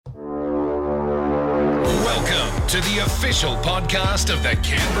to the official podcast of the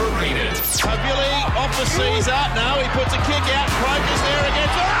Canberra Raiders. Billy off the Caesar. No, he puts a kick out. Croker's there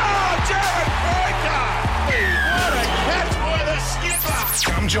against. Oh, Jared Croker! What a catch by the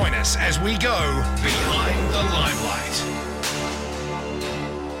skipper! Come join us as we go behind the limelight.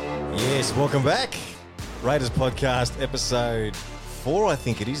 Yes, welcome back. Raiders podcast episode 4, I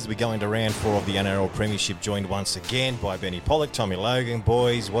think it is. We're going to round 4 of the NRL Premiership, joined once again by Benny Pollock, Tommy Logan.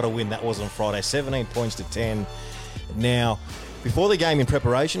 Boys, what a win that was on Friday, 17 points to 10. Now, before the game in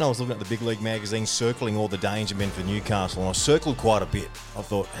preparation, I was looking at the Big League magazine, circling all the danger men for Newcastle, and I circled quite a bit. I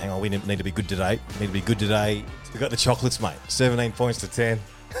thought, hang on, we need to be good today. We got the chocolates, mate. 17 points to 10.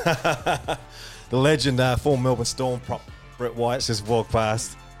 The legend, former Melbourne Storm prop, Brett White, just walked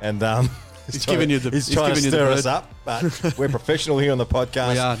past, and he's trying to stir us up, but we're professional here on the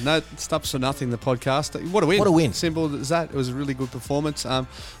podcast. We are. No stops for nothing, the podcast. What a win. What a win. Simple as that. It was a really good performance.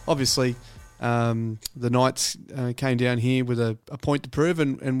 Obviously, the Knights came down here with a point to prove,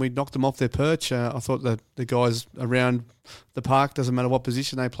 and we knocked them off their perch. I thought that the guys around the park, doesn't matter what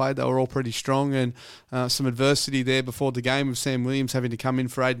position they played, they were all pretty strong, and some adversity there before the game with Sam Williams having to come in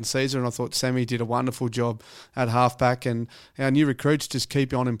for Aiden Caesar, and I thought Sammy did a wonderful job at halfback, and our new recruits just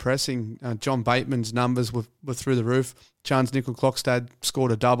keep on impressing. John Bateman's numbers were through the roof. Charles Nickel-Clockstad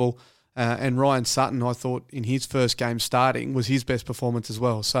scored a double. And Ryan Sutton, I thought, in his first game starting, was his best performance as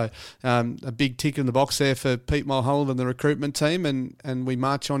well. So a big tick in the box there for Pete Mulholland and the recruitment team, and we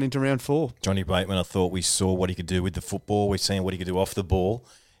march on into round 4. Johnny Bateman, I thought we saw what he could do with the football. We're seeing what he could do off the ball.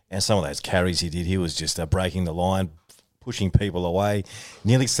 And some of those carries he did, he was just breaking the line, pushing people away.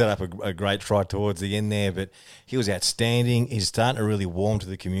 Nearly set up a great try towards the end there, but he was outstanding. He's starting to really warm to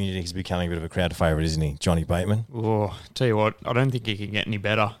the community. He's becoming a bit of a crowd favourite, isn't he, Johnny Bateman? Oh, tell you what, I don't think he can get any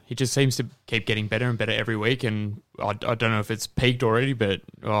better. He just seems to keep getting better and better every week, and I don't know if it's peaked already, but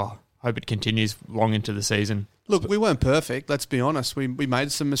I hope it continues long into the season. Look, we weren't perfect, let's be honest. We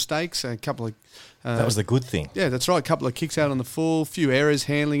made some mistakes, a couple of... that was the good thing. Yeah, that's right. A couple of kicks out on the full, few errors,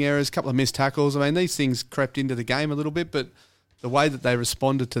 handling errors, a couple of missed tackles. I mean, these things crept into the game a little bit, but the way that they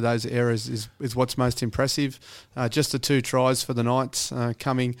responded to those errors is what's most impressive. Just the 2 tries for the Knights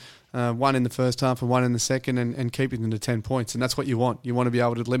coming, one in the first half and one in the second, and keeping them to 10 points. And that's what you want. You want to be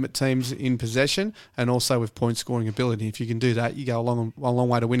able to limit teams in possession and also with point-scoring ability. If you can do that, you go a long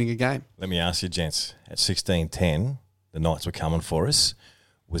way to winning a game. Let me ask you, gents, at 16-10, the Knights were coming for us.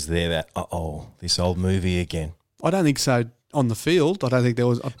 Was there that, this old movie again? I don't think so. On the field, I don't think there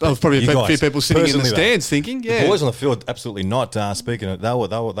was probably a few people sitting in the stands thinking, yeah. The boys on the field, absolutely not. Speaking of, they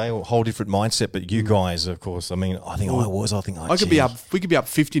were a whole different mindset, but you guys, of course, I mean, I think we could be up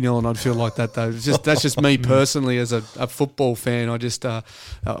 50-0 and I'd feel like that though. That's just me personally as a football fan. I just, they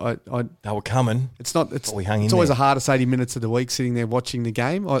were coming. It's always the hardest 80 minutes of the week sitting there watching the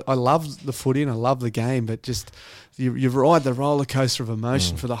game. I love the footy and I love the game, but just, you ride the roller coaster of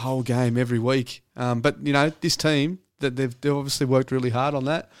emotion for the whole game every week. But, this team, that they've obviously worked really hard on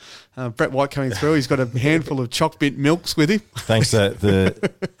that. Brett White coming through, he's got a handful of choc bit milks with him. Thanks to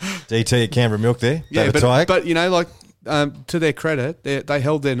the DT at Canberra Milk there. Yeah, but to their credit, they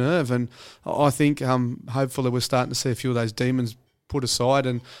held their nerve, and I think hopefully we're starting to see a few of those demons put aside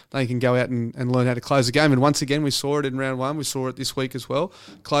and they can go out and learn how to close the game. And once again, we saw it in round 1. We saw it this week as well.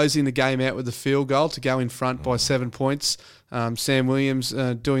 Closing the game out with a field goal to go in front by 7 points. Sam Williams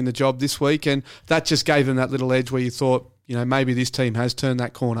doing the job this week. And that just gave them that little edge where you thought, maybe this team has turned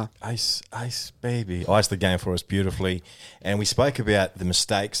that corner. Ice, baby. Iced the game for us beautifully. And we spoke about the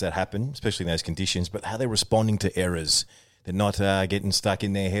mistakes that happen, especially in those conditions, but how they're responding to errors. They're not getting stuck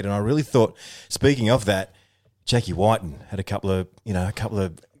in their head. And I really thought, speaking of that, Jackie Whiten had a couple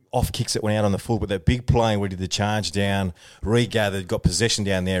of off kicks that went out on the full, but that big play where he did the charge down, regathered, got possession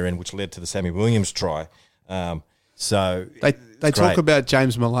down there, and which led to the Sammy Williams try. So they talk about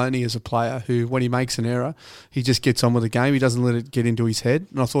James Maloney as a player who, when he makes an error, he just gets on with the game. He doesn't let it get into his head.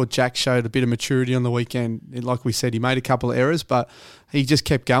 And I thought Jack showed a bit of maturity on the weekend. Like we said, he made a couple of errors, but he just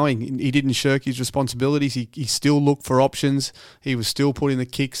kept going. He didn't shirk his responsibilities. He still looked for options. He was still putting the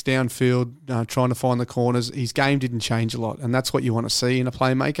kicks downfield, trying to find the corners. His game didn't change a lot, and that's what you want to see in a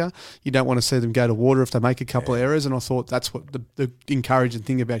playmaker. You don't want to see them go to water if they make a couple of errors, and I thought that's what the encouraging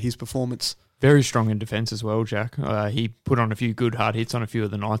thing about his performance. Very strong in defence as well, Jack. He put on a few good hard hits on a few of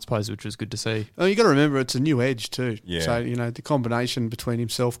the Knights players, which was good to see. Oh, you got to remember it's a new edge too. Yeah. So the combination between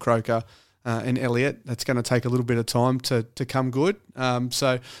himself, Croker, and Elliott, that's going to take a little bit of time to come good.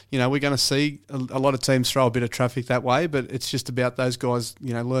 So, we're going to see a lot of teams throw a bit of traffic that way, but it's just about those guys,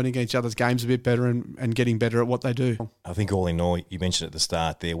 learning each other's games a bit better and getting better at what they do. I think all in all, you mentioned at the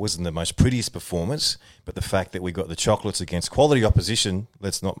start there, wasn't the most prettiest performance, but the fact that we got the chocolates against quality opposition,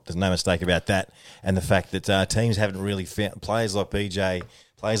 there's no mistake about that, and the fact that teams haven't really found, players like BJ,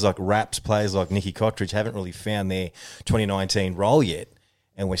 players like Raps, players like Nicky Cottridge haven't really found their 2019 role yet.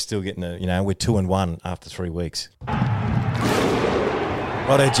 And we're still getting we're 2-1 after 3 weeks.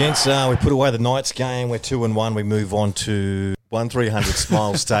 Righto, gents, we put away the Knights game. We're 2-1. We move on to 1300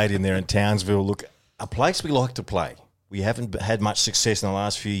 Smile Stadium there in Townsville. Look, a place we like to play. We haven't had much success in the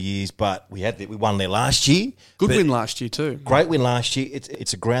last few years, but we won there last year. Good win last year too. Great win last year.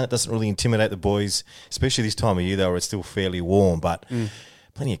 It's a ground that doesn't really intimidate the boys, especially this time of year, though, where it's still fairly warm. But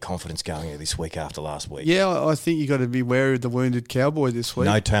plenty of confidence going into this week after last week. Yeah, I think you got to be wary of the wounded Cowboy this week.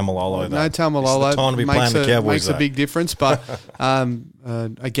 No Tamalolo, though. No Tamalolo. It's the time to be playing the Cowboys, makes a big difference. But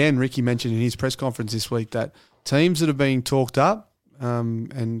again, Ricky mentioned in his press conference this week that teams that are being talked up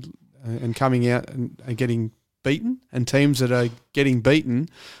and coming out and getting beaten, and teams that are getting beaten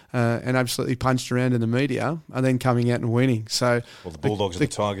and absolutely punched around in the media are then coming out and winning. So the Bulldogs and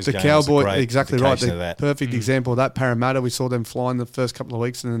the Tigers the game Cowboy, is a great exactly right. indication The of that. perfect example of that. Parramatta, we saw them flying the first couple of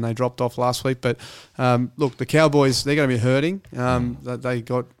weeks and then they dropped off last week. But look, the Cowboys, they're going to be hurting. They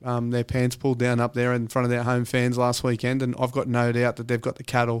got their pants pulled down up there in front of their home fans last weekend, and I've got no doubt that they've got the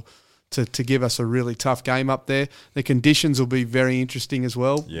cattle to give us a really tough game up there. The conditions will be very interesting as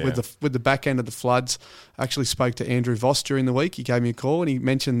well with the back end of the floods. I actually spoke to Andrew Voss during the week. He gave me a call and he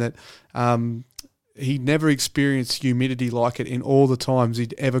mentioned that he never experienced humidity like it in all the times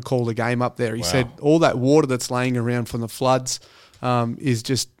he'd ever called a game up there. He said all that water that's laying around from the floods is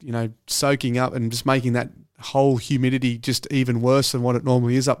just soaking up and just making that whole humidity just even worse than what it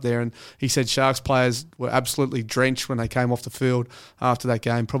normally is up there. And he said Sharks players were absolutely drenched when they came off the field after that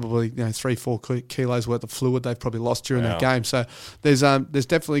game, probably 3-4 kilos worth of fluid they've probably lost during that game. So there's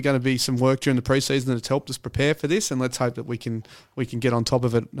definitely going to be some work during the preseason that's helped us prepare for this, and let's hope that we can get on top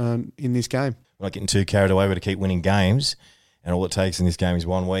of it in this game. We're not getting too carried away. We're to keep winning games, and all it takes in this game is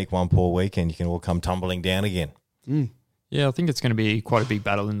 1 week, one poor week, and you can all come tumbling down again. Yeah, I think it's going to be quite a big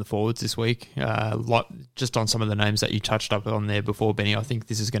battle in the forwards this week. Just on some of the names that you touched up on there before, Benny, I think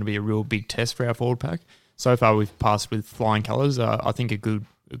this is going to be a real big test for our forward pack. So far, we've passed with flying colours. I think a good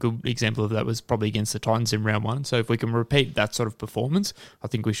example of that was probably against the Titans in round 1. So if we can repeat that sort of performance, I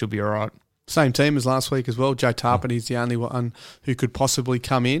think we should be all right. Same team as last week as well. Joe Tarpany's the only one who could possibly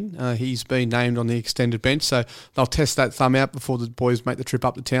come in. He's been named on the extended bench, so they'll test that thumb out before the boys make the trip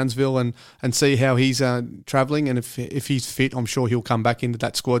up to Townsville and see how he's travelling. And if he's fit, I'm sure he'll come back into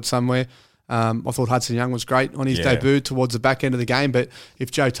that squad somewhere. I thought Hudson Young was great on his debut towards the back end of the game, but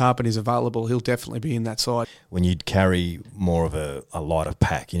if Joe Tarpany is available, he'll definitely be in that side. When you carry more of a lighter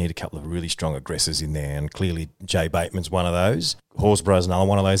pack, you need a couple of really strong aggressors in there, and clearly Jay Bateman's one of those. Horsburgh's another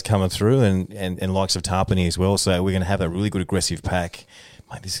one of those coming through, and likes of Tarpany as well. So we're going to have a really good aggressive pack.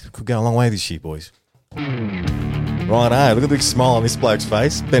 Mate, this could go a long way this year, boys. Right, look at the big smile on this bloke's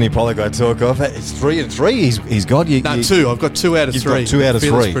face. Benny Pollock, I talk of. It's 3 of 3. He's got you. No, 2. I've got 2 out of 3. You've got 2 out of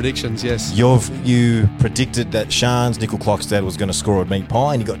 3 predictions. Yes. You predicted that Shans Nickel Clockstad was going to score a meat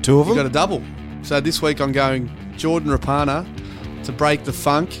pie, and you got 2 of them. You got a double. So this week I'm going Jordan Rapana to break the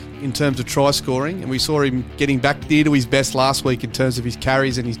funk in terms of try scoring, and we saw him getting back near to his best last week in terms of his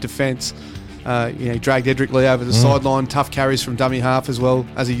carries and his defence. He dragged Edric Lee over the sideline, tough carries from dummy half as well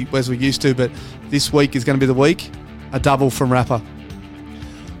as we're used to. But this week is going to be the week. A double from Rapper.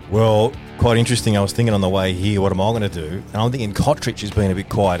 Well, quite interesting. I was thinking on the way here, what am I going to do? And I'm thinking Cottridge has been a bit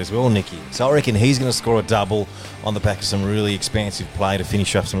quiet as well, Nicky. So I reckon he's going to score a double on the back of some really expansive play to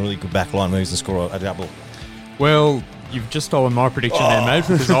finish off some really good backline moves and score a double. Well, you've just stolen my prediction there, mate,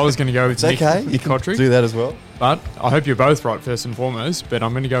 because I was going to go with Nick you can Cottridge. do that as well. But I hope you're both right first and foremost, but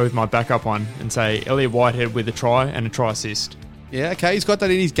I'm going to go with my backup one and say Elliot Whitehead with a try and a try assist. Yeah, okay, he's got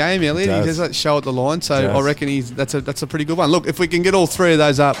that in his game, Elliot. He does that show at the line, so I reckon that's a pretty good one. Look, if we can get all 3 of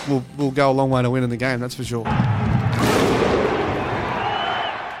those up, we'll go a long way to winning the game, that's for sure.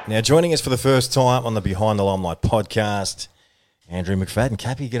 Now, joining us for the first time on the Behind the Limelight podcast, Andrew McFadden.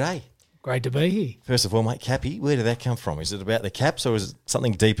 Cappy, g'day. Great to be here. First of all, mate, Cappy, where did that come from? Is it about the Caps, or is it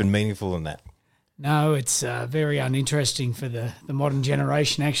something deep and meaningful than that? No, it's very uninteresting for the modern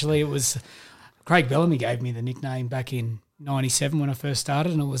generation, actually. It was Craig Bellamy gave me the nickname back in 97 when I first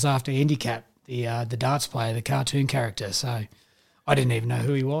started, and it was after Andy Cap, the darts player, the cartoon character. So I didn't even know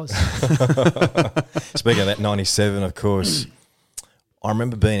who he was. Speaking of that 97, of course, I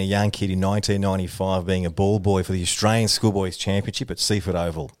remember being a young kid in 1995, being a ball boy for the Australian Schoolboys Championship at Seaford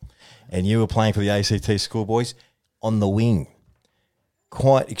Oval. and you were playing for the ACT schoolboys on the wing.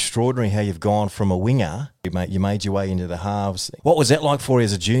 Quite extraordinary how you've gone from a winger, you made your way into the halves. What was that like for you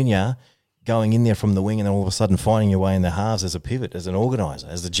as a junior, going in there from the wing and then all of a sudden finding your way in the halves as a pivot, as an organiser,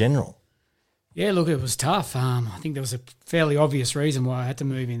 as the general? Yeah, look, it was tough. I think there was a fairly obvious reason why I had to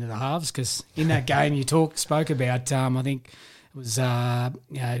move into the halves, because in that game you spoke about, I think it was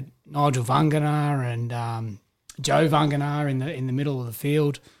Nigel Vunganar and Joe Vunganar in the middle of the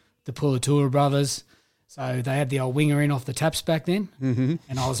field, the Pulatua brothers. So they had the old winger in off the taps back then,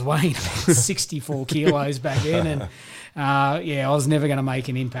 and I was weighing 64 kilos back then, and I was never going to make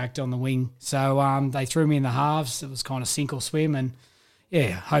an impact on the wing. So they threw me in the halves. It was kind of sink or swim, and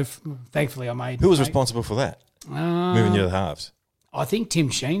thankfully I made. Who was responsible for that? Moving you to the halves. I think Tim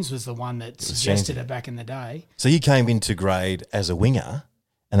Sheens was the one that suggested it back in the day. So you came into grade as a winger,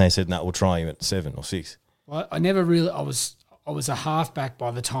 and they said, "No, we'll try you at 7 or 6." Well, I never really. I was a halfback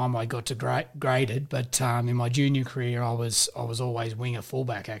by the time I got to graded, but in my junior career, I was always winger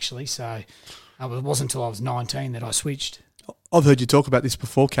fullback actually. So it wasn't until I was 19 that I switched. I've heard you talk about this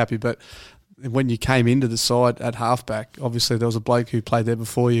before, Cappy, but when you came into the side at halfback, obviously there was a bloke who played there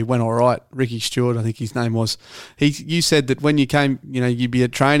before you, went all right, Ricky Stewart, I think his name was. You said that when you came, you'd be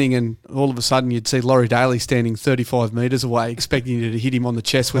at training and all of a sudden you'd see Laurie Daly standing 35 metres away expecting you to hit him on the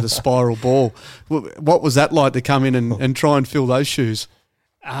chest with a spiral ball. What was that like to come in and try and fill those shoes?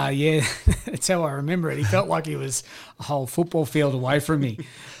 Yeah, that's how I remember it. He felt like he was a whole football field away from me.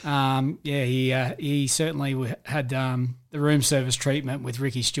 He certainly had the room service treatment with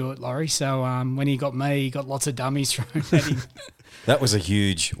Ricky Stewart, Laurie. So when he got me, he got lots of dummies thrown at him. That was a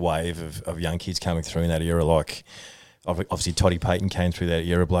huge wave of young kids coming through in that era. Like, obviously, Toddy Payton came through that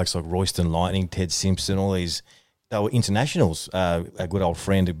era. Blokes like Royston Lightning, Ted Simpson, all these. They were internationals. A good old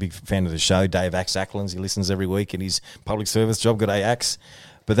friend, a big fan of the show, Dave Axe Acklands. He listens every week in his public service job. Good day, Axe.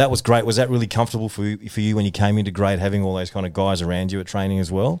 But that was great. Was that really comfortable for you when you came into grade, having all those kind of guys around you at training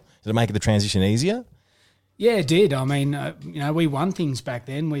as well? Did it make the transition easier? Yeah, it did. I mean, we won things back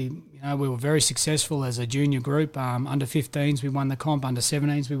then. We were very successful as a junior group. Under 15s, we won the comp. Under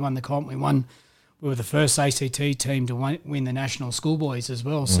 17s, we won the comp. We were the first ACT team to win the national schoolboys as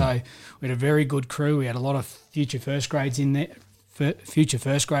well. So we had a very good crew. We had a lot of future first graders in there,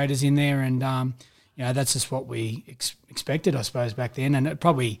 and that's just what we expected, I suppose, back then. And it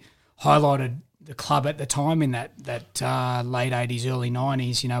probably highlighted the club at the time in that late 80s, early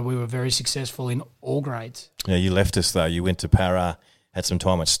 90s. We were very successful in all grades. Yeah, you left us, though. You went to Para, had some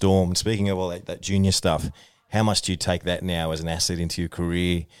time at Storm. And speaking of all that junior stuff, how much do you take that now as an asset into your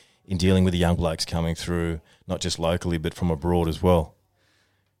career in dealing with the young blokes coming through, not just locally but from abroad as well?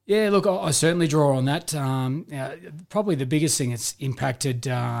 Yeah, look, I certainly draw on that. Probably the biggest thing that's impacted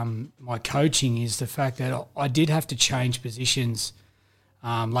my coaching is the fact that I did have to change positions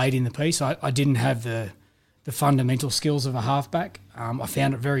late in the piece. I didn't have the fundamental skills of a halfback. I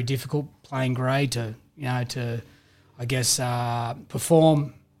found it very difficult playing grade to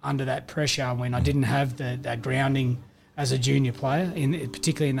perform under that pressure when I didn't have that grounding as a junior player,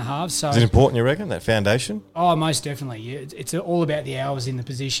 particularly in the halves. So, is it important, you reckon, that foundation? Oh, most definitely. Yeah, it's all about the hours in the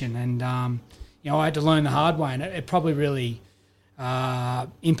position, and I had to learn the hard way, and it probably really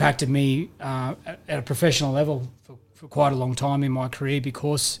impacted me at a professional level for quite a long time in my career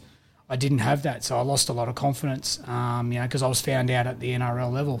because I didn't have that. So I lost a lot of confidence, because I was found out at the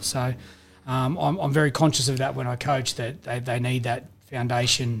NRL level. So I'm very conscious of that when I coach, that they need that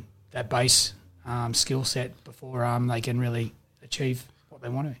foundation, that base skill set before they can really achieve what they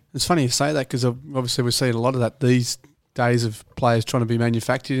want to. It's funny you say that because obviously we're seeing a lot of that these days of players trying to be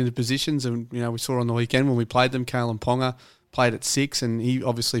manufactured into positions, and we saw on the weekend when we played them, Kalen Ponga played at 6 and he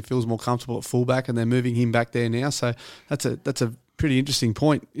obviously feels more comfortable at fullback and they're moving him back there now. So that's a pretty interesting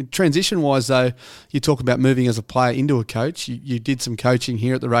point. Transition wise though, you talk about moving as a player into a coach. You did some coaching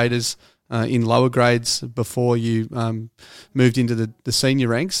here at the Raiders in lower grades before you moved into the senior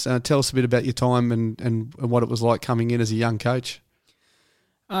ranks. Tell us a bit about your time and what it was like coming in as a young coach.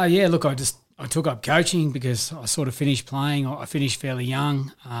 Look, I took up coaching because I sort of finished playing. I finished fairly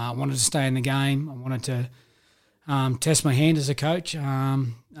young. I wanted to stay in the game. I wanted to test my hand as a coach.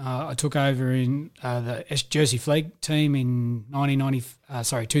 I took over in the Jersey Flegg team in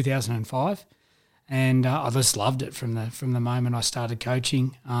 2005. And I just loved it from the moment I started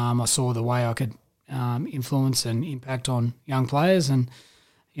coaching. I saw the way I could influence and impact on young players, and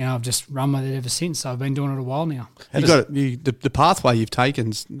I've just run with it ever since. So I've been doing it a while now. The pathway you've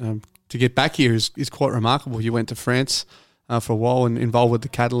taken to get back here is quite remarkable. You went to France for a while and involved with the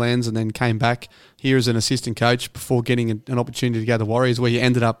Catalans, and then came back here as an assistant coach before getting an opportunity to go to the Warriors, where you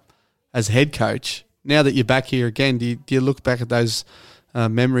ended up as head coach. Now that you're back here again, do you look back at those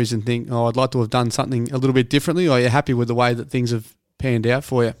memories and think, I'd like to have done something a little bit differently, or are you happy with the way that things have panned out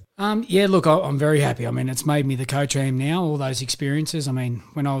for you? Yeah, look, I'm very happy. I mean, it's made me the coach I am now, all those experiences. I mean,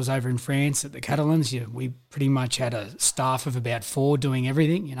 when I was over in France at the Catalans, we pretty much had a staff of about 4 doing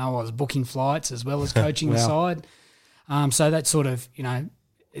everything. I was booking flights as well as coaching the side. So that sort of,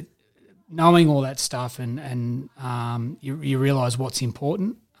 knowing all that stuff and you realise what's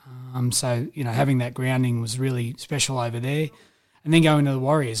important. So, having that grounding was really special over there. And then going to the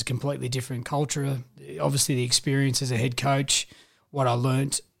Warriors, a completely different culture. Obviously, the experience as a head coach, what I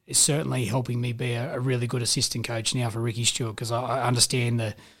learnt is certainly helping me be a really good assistant coach now for Ricky Stuart, because I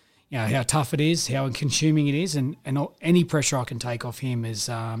understand how tough it is, how consuming it is, and any pressure I can take off him is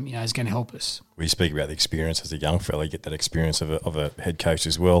is going to help us. We speak about the experience as a young fella, you get that experience of a head coach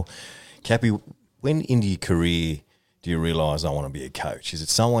as well. Cappy, when in your career do you realise I want to be a coach? Is it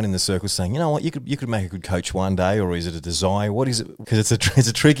someone in the circle saying, you know what, you could make a good coach one day, or is it a desire? What is it? Because it's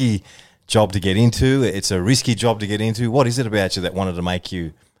a tricky job to get into. It's a risky job to get into. What is it about you that wanted to make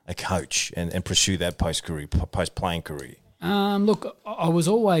you a coach and pursue that post-playing career? Look, I was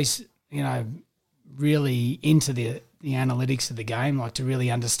always, really into the analytics of the game, like to really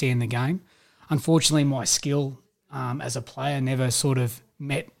understand the game. Unfortunately, my skill as a player never sort of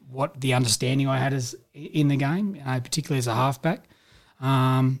met what the understanding I had as in the game, particularly as a halfback.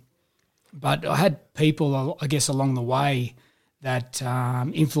 But I had people, I guess, along the way that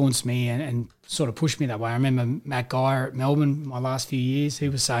influenced me and sort of pushed me that way. I remember Matt Geyer at Melbourne my last few years. He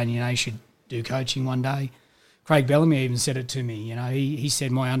was saying, you should do coaching one day. Craig Bellamy even said it to me. He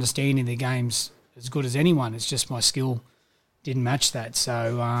said my understanding of the game's as good as anyone. It's just my skill didn't match that.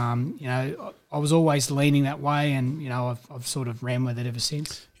 So, I was always leaning that way, and, I've sort of ran with it ever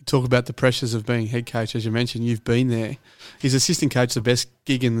since. You talk about the pressures of being head coach. As you mentioned, you've been there. Is assistant coach the best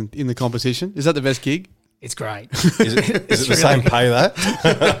gig in the competition? Is that the best gig? It's great. Is it the same pay though?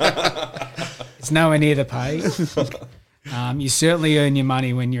 It's nowhere near the pay. You certainly earn your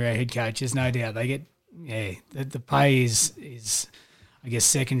money when you're a head coach. There's no doubt. They get, the pay is I guess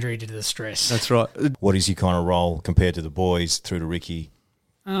secondary to the stress. That's right. What is your kind of role compared to the boys through to Ricky?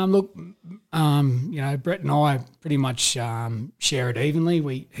 Look, Brett and I pretty much share it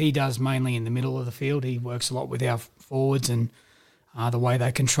evenly. He does mainly in the middle of the field. He works a lot with our forwards and the way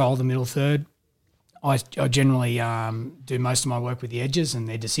they control the middle third. I generally do most of my work with the edges and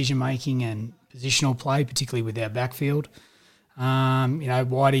their decision-making and positional play, particularly with our backfield.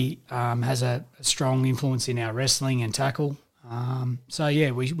 Whitey has a strong influence in our wrestling and tackle.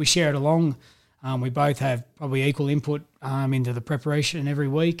 We share it along. We both have probably equal input into the preparation every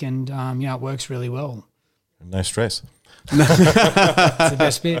week, and it works really well. No stress. It's the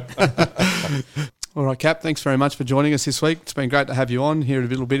best bit. All right, Cap, thanks very much for joining us this week. It's been great to have you on, hear a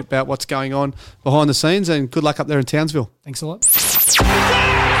little bit about what's going on behind the scenes, and good luck up there in Townsville. Thanks a lot. What strength,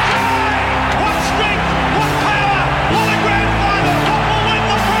 what power, what a grand final. Couple win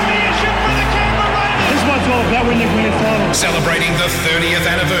the premiership for the Canberra Raiders. This one's all about winning the grand final. Celebrating the 30th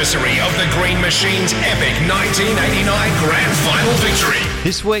anniversary of the Green Machine's epic 1989 grand final victory.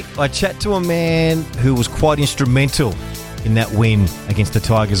 This week, I chat to a man who was quite instrumental in that win against the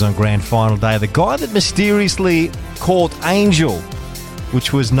Tigers on grand final day. The guy that mysteriously called Angel,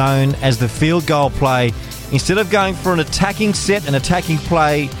 which was known as the field goal play. Instead of going for an attacking set, an attacking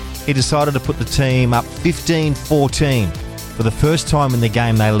play, he decided to put the team up 15-14 for the first time in the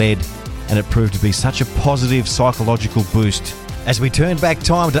game they led, and it proved to be such a positive psychological boost. As we turn back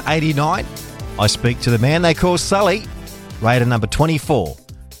time to 89, I speak to the man they call Sully, Raider number 24,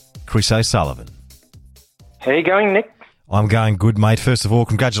 Chris O'Sullivan. How you going, Nick? I'm going good, mate. First of all,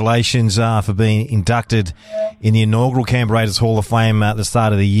 congratulations for being inducted in the inaugural Canberra Raiders Hall of Fame at the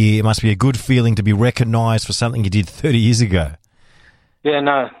start of the year. It must be a good feeling to be recognised for something you did 30 years ago. Yeah,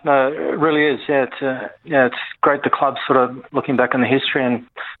 no, it really is. Yeah, it's great. The club's sort of looking back on the history and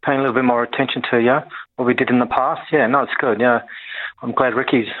paying a little bit more attention to what we did in the past. Yeah, no, it's good. Yeah, I'm glad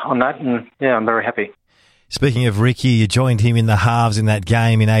Ricky's on that, and yeah, I'm very happy. Speaking of Ricky, you joined him in the halves in that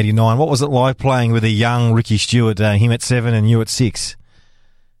game in 89. What was it like playing with a young Ricky Stuart, him at 7 and you at 6?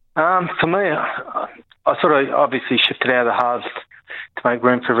 For me, I sort of obviously shifted out of the halves to make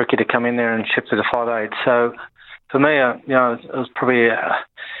room for Ricky to come in there and shift to the 5'8". So for me, it was probably a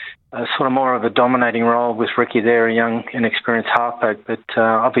sort of more of a dominating role with Ricky there, a young, inexperienced halfback. But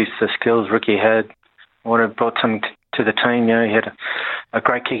obviously the skills Ricky had would have brought something to the team. He had a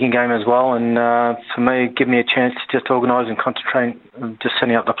great kicking game as well, and for me, give me a chance to just organise and concentrate on just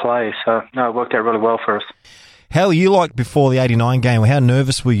setting up the play. So, no, it worked out really well for us. How were you like before the 89 game? How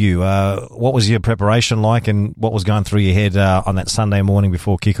nervous were you? What was your preparation like, and what was going through your head on that Sunday morning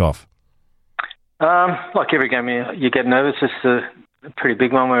before kickoff? Like every game, you get nervous. It's a pretty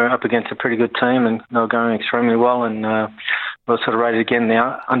big one. We were up against a pretty good team, and they were going extremely well, and we were sort of rated again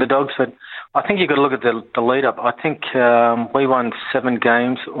the underdogs. But I think you've got to look at the lead-up. I think we won 7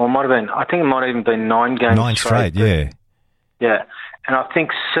 games, or I think it might have even been 9 games. 9 straight, yeah. Yeah, and I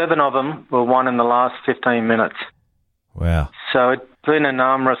think 7 of them were won in the last 15 minutes. Wow. So it'd been an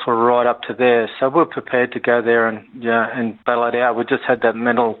arm wrestle right up to there. So we're prepared to go there and battle it out. We just had that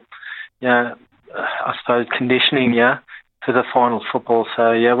mental, I suppose, conditioning, for the finals football.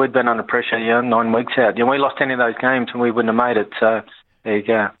 So, we'd been under pressure, 9 weeks out. We lost any of those games and we wouldn't have made it. So there you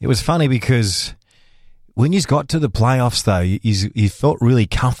go. It was funny because when you got to the playoffs, though, you felt really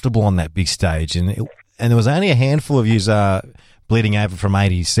comfortable on that big stage. And there was only a handful of yous bleeding over from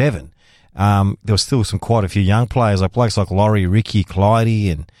 87. There was still quite a few young players, like blokes like Laurie, Ricky, Clyde,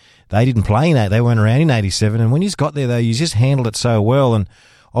 and they didn't play in that. They weren't around in 87. And when you got there, though, you just handled it so well. And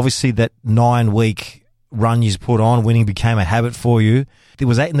obviously that 9-week run you put on, winning became a habit for you. There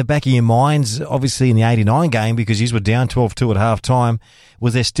was that in the back of your minds, obviously, in the 89 game, because you were down 12-2 at half-time.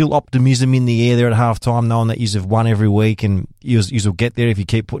 Was there still optimism in the air there at half-time, knowing that you have won every week and you will get there if you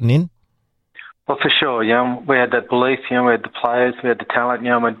keep putting in? Well, for sure, we had that belief, we had the players, we had the talent,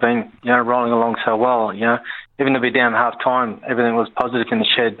 we'd been, rolling along so well, even to be down half-time, everything was positive in the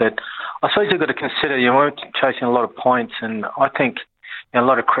shed, but I suppose you've got to consider, we're chasing a lot of points, and I think, a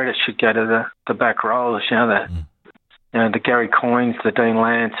lot of credit should go to the back rollers, the Gary Coynes, the Dean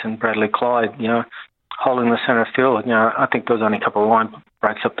Lance and Bradley Clyde, holding the centre field, I think there was only a couple of line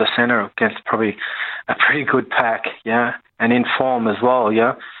breaks up the centre against probably a pretty good pack, and in form as well,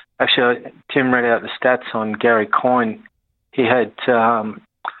 Actually, Tim read out the stats on Gary Coyne. He had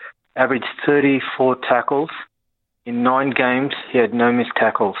averaged 34 tackles. In 9 games, he had no missed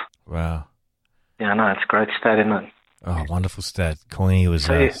tackles. Wow. Yeah, I know. It's a great stat, isn't it? Oh, wonderful stat. Coyne was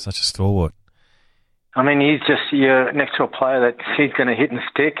such a stalwart. I mean, you're next to a player that he's going to hit and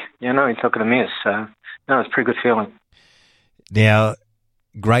stick. He's not going to miss. So, it's a pretty good feeling. Now,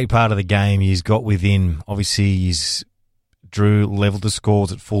 great part of the game he's got within, obviously, Drew leveled the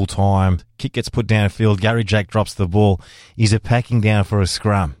scores at full time. Kick gets put downfield. Gary Jack drops the ball. He's attacking down for a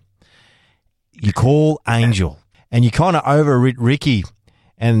scrum. You call Angel, and you kind of overwrit Ricky.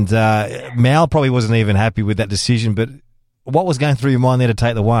 And Mal probably wasn't even happy with that decision. But what was going through your mind there to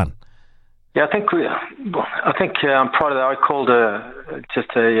take the one? Yeah, I think prior to that I called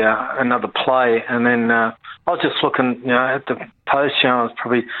another play, and then I was just looking, at the post. I was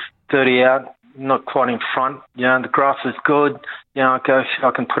probably 30 out. Not quite in front. The grass is good. I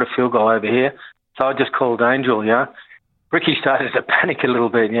can put a field goal over here. So I just called Angel, Ricky started to panic a little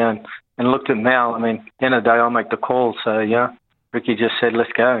bit, and looked at Mal. I mean, at the end of the day, I'll make the call. So, Ricky just said,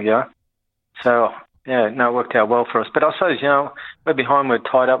 let's go, So, it worked out well for us. But I suppose, we're behind, we're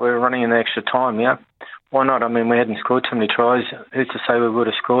tied up, we're running in the extra time, Why not? I mean, we hadn't scored too many tries. Who's to say we would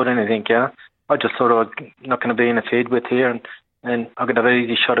have scored anything, I just thought I was not going to be interfered with here, and I could have an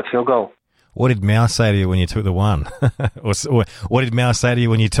easy shot at field goal. What did Mao say to you when you took the one? or what did Mao say to you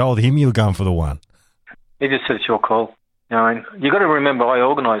when you told him you were going for the one? He just said it's your call. You got to remember I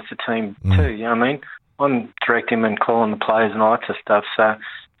organised the team too. I'm directing and calling the players and all that sort of stuff. So,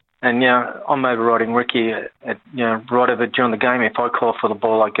 and I'm overriding Ricky at right over during the game. If I call for the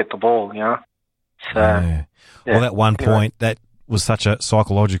ball, I get the ball. So, well, at one point that was such a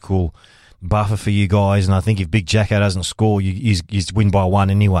psychological buffer for you guys, and I think if Big Jacko doesn't score, you win by 1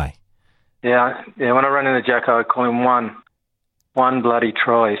 anyway. Yeah. When I run into Jacko, I call him one bloody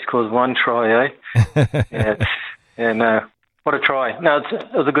try. He scores 1 try, No, what a try. No,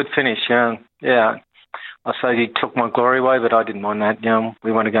 it was a good finish. Yeah. I suppose he took my glory away, but I didn't mind that.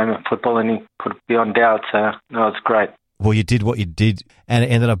 We won a game of football and he put it beyond doubt. So, no, it's great. Well, you did what you did, and it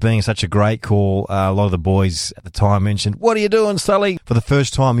ended up being such a great call. A lot of the boys at the time mentioned, "What are you doing, Sully?" For the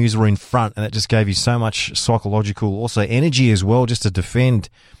first time, you were in front, and it just gave you so much psychological, also energy as well, just to defend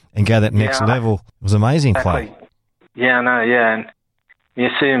and go that next level. It was amazing play. Yeah, and you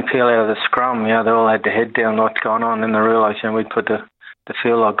see them peel out of the scrum. They all had their head down, what's going on, and they realised we'd put the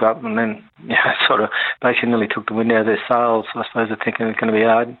field log up, and then sort of basically nearly took the wind out of their sails. I suppose they're thinking it's going to be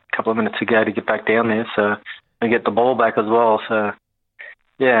hard. A couple of minutes to go to get back down there, so and get the ball back as well. So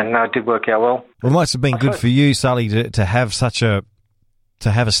it did work out well. Well, it must have been good for you, Sully, to have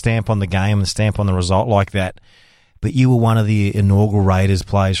a stamp on the game and stamp on the result like that. But you were one of the inaugural Raiders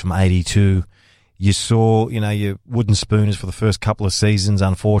players from 82. You saw, your wooden spooners for the first couple of seasons,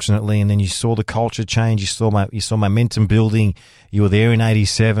 unfortunately, and then you saw the culture change. You saw momentum building. You were there in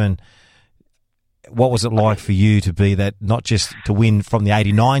 87. What was it like for you to be that, not just to win from the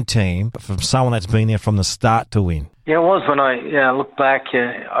 89 team, but from someone that's been there from the start to win? Yeah, it was when I look back.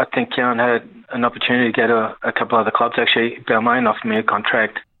 I think I had an opportunity to go to a couple of other clubs. Actually, Balmain offered me a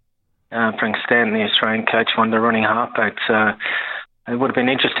contract. Frank Stanton, the Australian coach, wanted a running halfback. So it would have been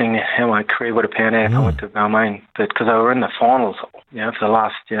interesting how my career would have panned out if I went to Balmain. But because they were in the finals, for the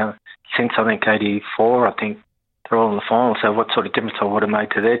last, since I think 84, I think they're all in the finals. So what sort of difference I would have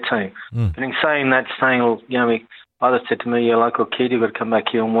made to their team. But in saying that, my father said to me, "You're a local kid, you've got to come back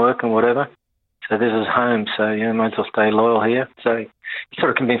here and work and whatever. So this is home, so might as well stay loyal here." So he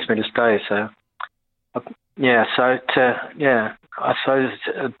sort of convinced me to stay. So I suppose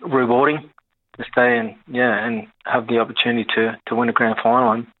it's rewarding to stay and have the opportunity to win a grand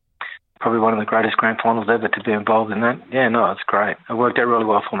final. And probably one of the greatest grand finals ever to be involved in that. Yeah, no, it's great. It worked out really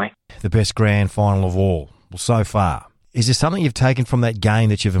well for me. The best grand final of all, well, so far. Is there something you've taken from that game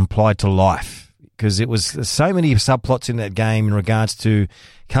that you've applied to life? Because there's so many subplots in that game in regards to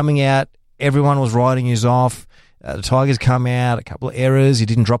coming out, everyone was writing you off. The Tigers come out, a couple of errors. You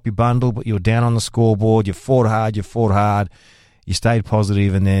didn't drop your bundle, but you were down on the scoreboard. You fought hard. You stayed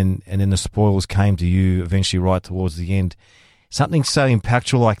positive, and then the spoils came to you eventually right towards the end. Something so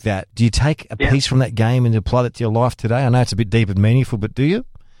impactful like that. Do you take a piece from that game and apply that to your life today? I know it's a bit deep and meaningful, but do you?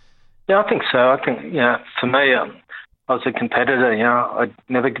 Yeah, I think so. I think, for me, I was a competitor. I'd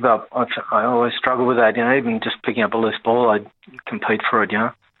never give up. I always struggle with that. Even just picking up a loose ball, I'd compete for it.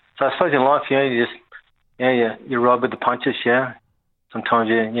 So I suppose in life, you just you ride with the punches. Sometimes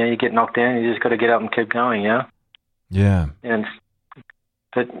you get knocked down. You just got to get up and keep going. Yeah.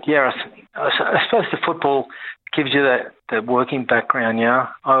 But I suppose the football gives you that working background. I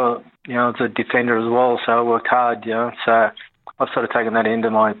was a defender as well, so I worked hard. So I've sort of taken that into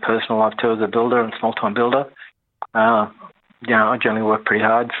my personal life too, as a builder and small-time builder. I generally work pretty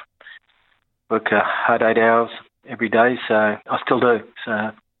hard. Work hard 8 hours every day, so I still do.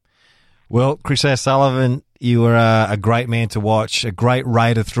 So. Well, Chris O'Sullivan, you were a great man to watch, a great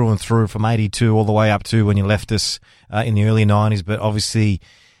Raider through and through from 82 all the way up to when you left us in the early 90s, but obviously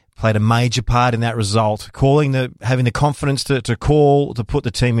played a major part in that result, having the confidence to put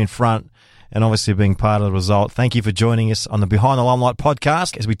the team in front, and obviously being part of the result. Thank you for joining us on the Behind the Limelight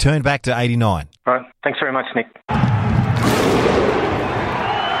podcast as we turn back to 89. All right. Thanks very much, Nick.